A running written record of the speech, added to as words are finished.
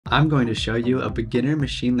I'm going to show you a beginner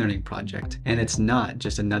machine learning project, and it's not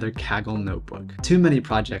just another Kaggle notebook. Too many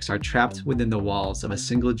projects are trapped within the walls of a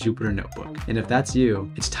single Jupyter notebook, and if that's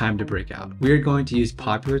you, it's time to break out. We are going to use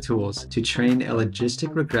popular tools to train a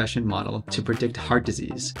logistic regression model to predict heart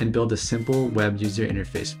disease and build a simple web user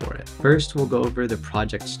interface for it. First, we'll go over the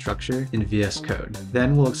project structure in VS Code.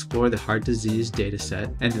 Then we'll explore the heart disease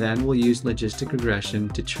dataset, and then we'll use logistic regression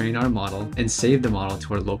to train our model and save the model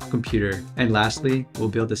to our local computer. And lastly, we'll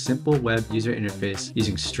build a simple web user interface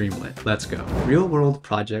using Streamlit. Let's go. Real-world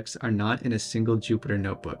projects are not in a single Jupyter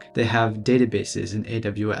notebook. They have databases in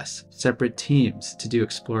AWS, separate teams to do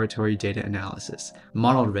exploratory data analysis,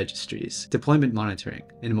 model registries, deployment monitoring,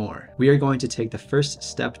 and more. We are going to take the first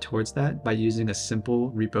step towards that by using a simple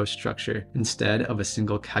repo structure instead of a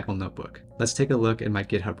single Kaggle notebook. Let's take a look at my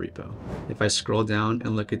GitHub repo. If I scroll down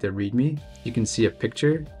and look at the README, you can see a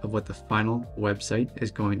picture of what the final website is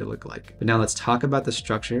going to look like. But now let's talk about the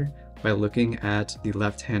structure by looking at the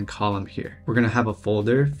left-hand column here. We're going to have a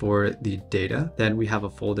folder for the data. Then we have a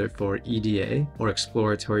folder for EDA, or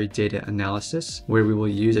exploratory data analysis, where we will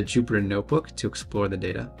use a Jupyter notebook to explore the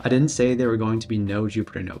data. I didn't say there were going to be no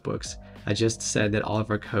Jupyter notebooks. I just said that all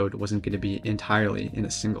of our code wasn't going to be entirely in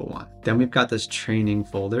a single one. Then we've got this training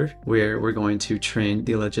folder where we're going to train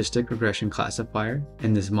the logistic regression classifier,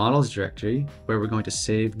 and this models directory where we're going to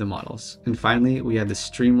save the models. And finally, we have the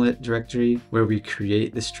Streamlit directory where we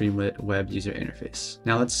create the Streamlit web user interface.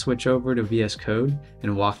 Now let's switch over to VS Code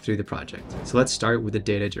and walk through the project. So let's start with the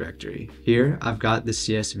data directory. Here, I've got the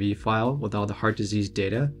CSV file with all the heart disease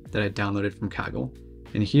data that I downloaded from Kaggle.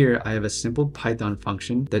 And here I have a simple Python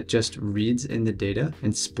function that just reads in the data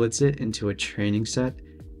and splits it into a training set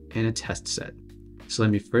and a test set. So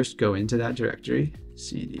let me first go into that directory,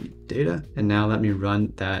 cd data, and now let me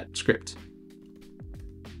run that script.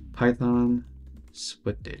 Python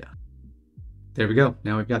split data. There we go.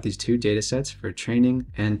 Now we've got these two data sets for training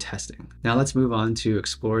and testing. Now let's move on to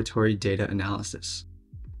exploratory data analysis.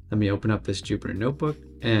 Let me open up this Jupyter notebook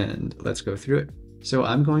and let's go through it. So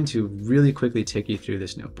I'm going to really quickly take you through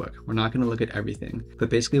this notebook. We're not going to look at everything,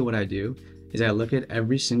 but basically what I do is I look at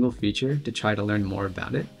every single feature to try to learn more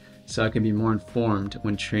about it so I can be more informed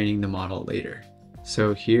when training the model later.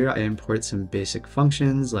 So here I import some basic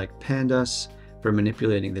functions like pandas for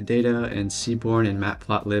manipulating the data and seaborn and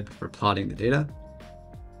matplotlib for plotting the data.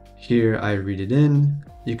 Here I read it in.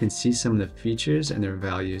 You can see some of the features and their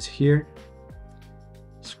values here.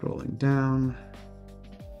 Scrolling down.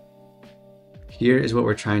 Here is what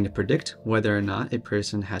we're trying to predict, whether or not a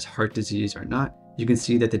person has heart disease or not. You can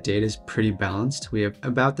see that the data is pretty balanced. We have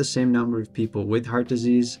about the same number of people with heart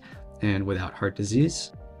disease and without heart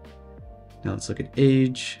disease. Now let's look at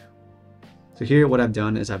age. So here what I've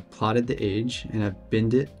done is I've plotted the age and I've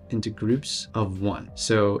binned it into groups of 1.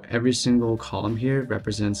 So every single column here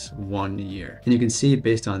represents 1 year. And you can see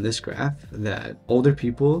based on this graph that older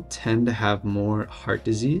people tend to have more heart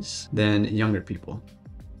disease than younger people.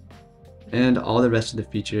 And all the rest of the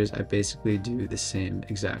features, I basically do the same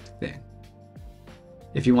exact thing.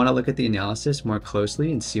 If you want to look at the analysis more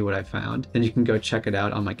closely and see what I found, then you can go check it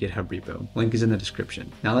out on my GitHub repo. Link is in the description.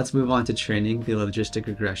 Now let's move on to training the logistic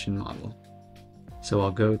regression model. So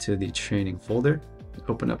I'll go to the training folder,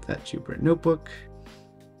 open up that Jupyter notebook.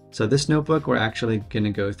 So this notebook, we're actually going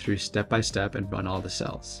to go through step by step and run all the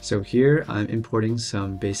cells. So here I'm importing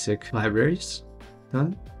some basic libraries.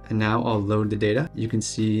 Done. And now I'll load the data. You can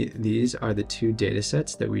see these are the two data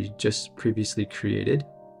sets that we just previously created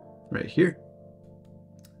right here.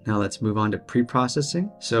 Now let's move on to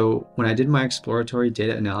pre-processing. So when I did my exploratory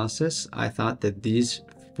data analysis, I thought that these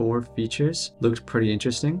 4 features looked pretty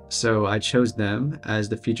interesting. So I chose them as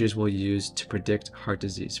the features we'll use to predict heart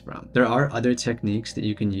disease from. There are other techniques that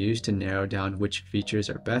you can use to narrow down which features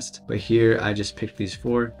are best, but here I just picked these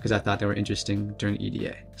 4 because I thought they were interesting during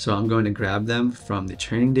EDA. So I'm going to grab them from the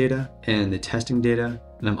training data and the testing data,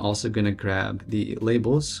 and I'm also going to grab the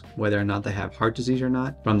labels, whether or not they have heart disease or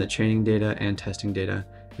not, from the training data and testing data,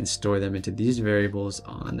 and store them into these variables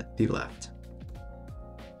on the left.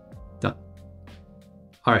 Done.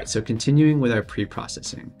 All right, so continuing with our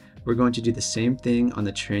pre-processing, we're going to do the same thing on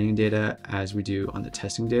the training data as we do on the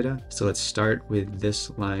testing data. So let's start with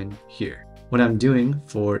this line here. What I'm doing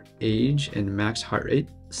for age and max heart rate,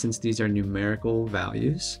 since these are numerical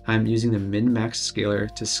values, I'm using the min-max scaler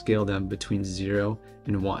to scale them between 0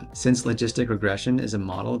 and 1. Since logistic regression is a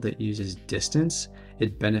model that uses distance,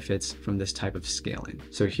 it benefits from this type of scaling.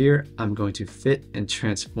 So here I'm going to fit and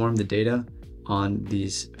transform the data on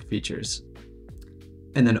these features,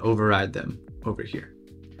 and then override them over here.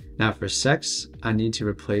 Now for sex, I need to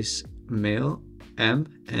replace male, M,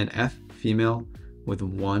 and F, female, with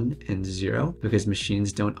 1 and 0 because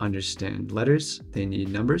machines don't understand letters, they need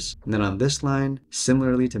numbers. And then on this line,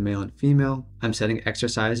 similarly to male and female, I'm setting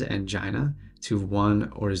exercise angina to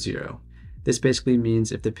 1 or 0. This basically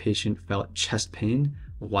means if the patient felt chest pain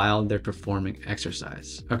while they're performing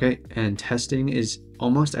exercise. Okay, and testing is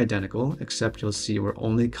almost identical, except you'll see we're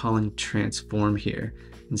only calling transform here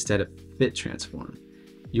instead of fit transform.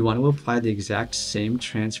 You want to apply the exact same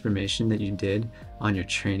transformation that you did on your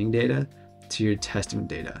training data to your testing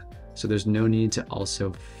data. So there's no need to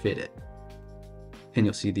also fit it. And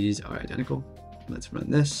you'll see these are identical. Let's run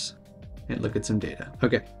this and look at some data.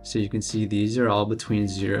 Okay, so you can see these are all between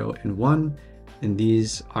 0 and 1, and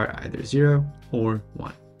these are either 0 or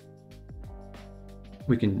 1.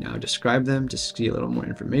 We can now describe them to see a little more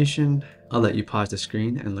information. I'll let you pause the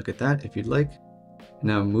screen and look at that if you'd like.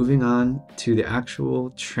 Now moving on to the actual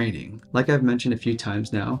training. Like I've mentioned a few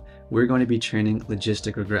times now, we're going to be training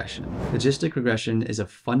logistic regression. Logistic regression is a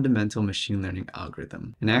fundamental machine learning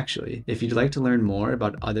algorithm. And actually, if you'd like to learn more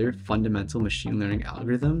about other fundamental machine learning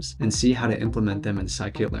algorithms and see how to implement them in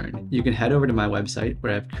scikit-learn, you can head over to my website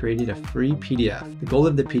where I've created a free PDF. The goal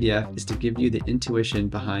of the PDF is to give you the intuition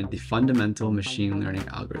behind the fundamental machine learning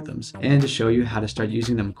algorithms and to show you how to start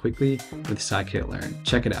using them quickly with scikit-learn.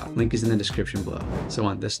 Check it out. Link is in the description below. So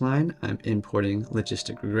on this line, I'm importing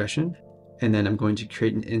logistic regression, and then I'm going to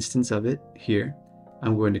create an instance of it here.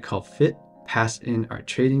 I'm going to call fit, pass in our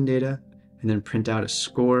training data, and then print out a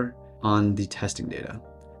score on the testing data.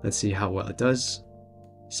 Let's see how well it does.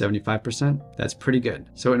 75%, that's pretty good.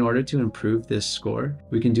 So in order to improve this score,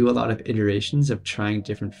 we can do a lot of iterations of trying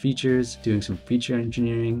different features, doing some feature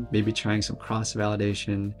engineering, maybe trying some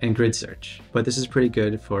cross-validation and grid search. But this is pretty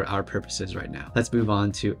good for our purposes right now. Let's move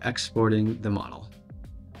on to exporting the model.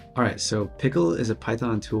 All right, so Pickle is a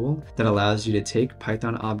Python tool that allows you to take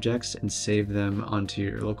Python objects and save them onto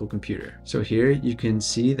your local computer. So here you can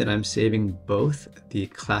see that I'm saving both the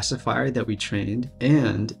classifier that we trained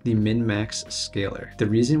and the min-max scalar. The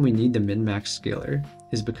reason we need the min-max scalar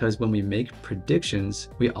is because when we make predictions,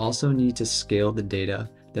 we also need to scale the data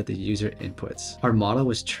that the user inputs. Our model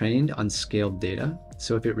was trained on scaled data,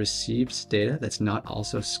 so if it receives data that's not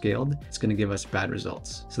also scaled, it's going to give us bad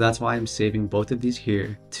results. So that's why I'm saving both of these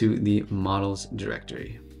here to the models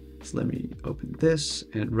directory. So let me open this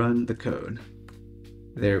and run the code.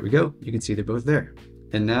 There we go. You can see they're both there.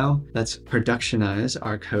 And now let's productionize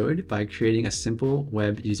our code by creating a simple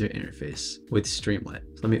web user interface with Streamlit.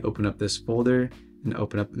 So let me open up this folder and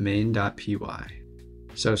open up main.py.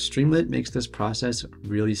 So Streamlit makes this process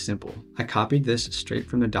really simple. I copied this straight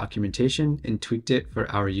from the documentation and tweaked it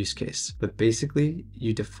for our use case. But basically,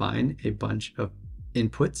 you define a bunch of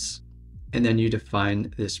inputs, and then you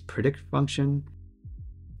define this predict function,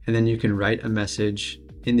 and then you can write a message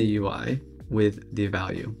in the UI with the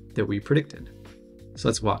value that we predicted. So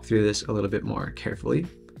let's walk through this a little bit more carefully.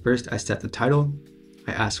 First, I set the title.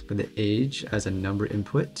 I ask for the age as a number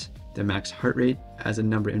input, the max heart rate as a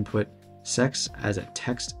number input, sex as a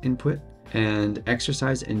text input, and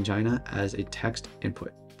exercise angina as a text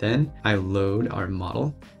input. Then I load our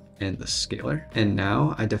model and the scalar. And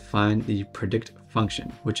now I define the predict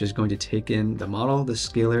function, which is going to take in the model, the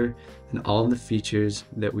scalar, and all of the features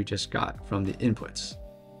that we just got from the inputs.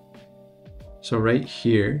 So right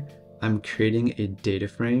here, I'm creating a data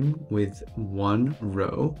frame with one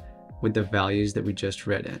row with the values that we just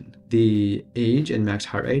read in. The age and max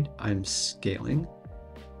heart rate, I'm scaling.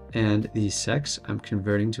 And the sex, I'm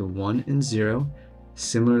converting to 1 and 0,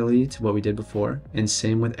 similarly to what we did before, and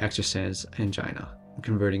same with exercise angina. I'm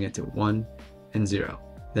converting it to 1 and 0.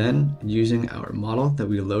 Then, using our model that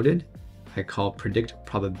we loaded, I call predict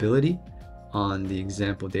probability on the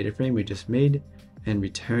example data frame we just made and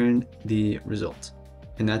return the result.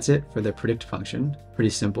 And that's it for the predict function. Pretty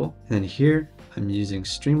simple. And then here, I'm using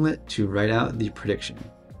Streamlit to write out the prediction.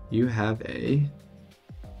 You have a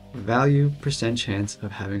value % chance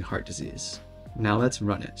of having heart disease. Now let's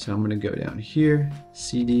run it. So I'm going to go down here,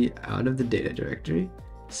 cd out of the data directory,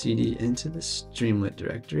 cd into the Streamlit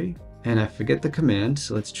directory, and I forget the command,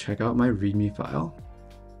 so let's check out my readme file.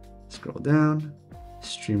 Scroll down,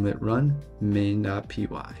 Streamlit run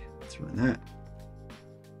main.py. Let's run that.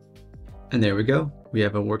 And there we go. We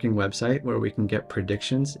have a working website where we can get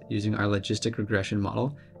predictions using our logistic regression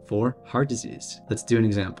model for heart disease. Let's do an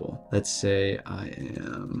example. Let's say I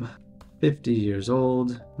am 50 years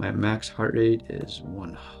old. My max heart rate is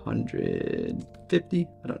 150.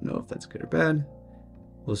 I don't know if that's good or bad.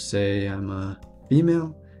 We'll say I'm a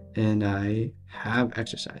female and I have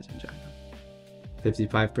exercise angina.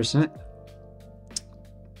 55%.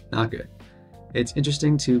 Not good. It's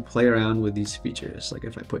interesting to play around with these features. Like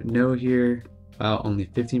if I put no here, wow, only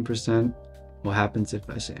 15%. What happens if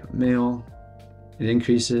I say I'm male? It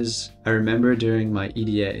increases. I remember during my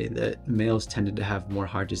EDA that males tended to have more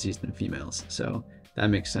heart disease than females, so that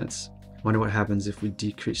makes sense. Wonder what happens if we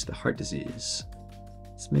decrease the heart disease.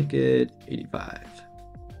 Let's make it 85.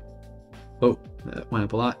 Oh, that went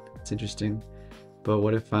up a lot. It's interesting. But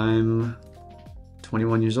what if I'm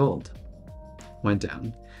 21 years old? Went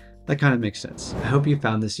down. That kind of makes sense. I hope you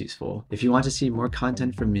found this useful. If you want to see more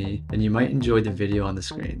content from me, then you might enjoy the video on the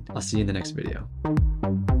screen. I'll see you in the next video.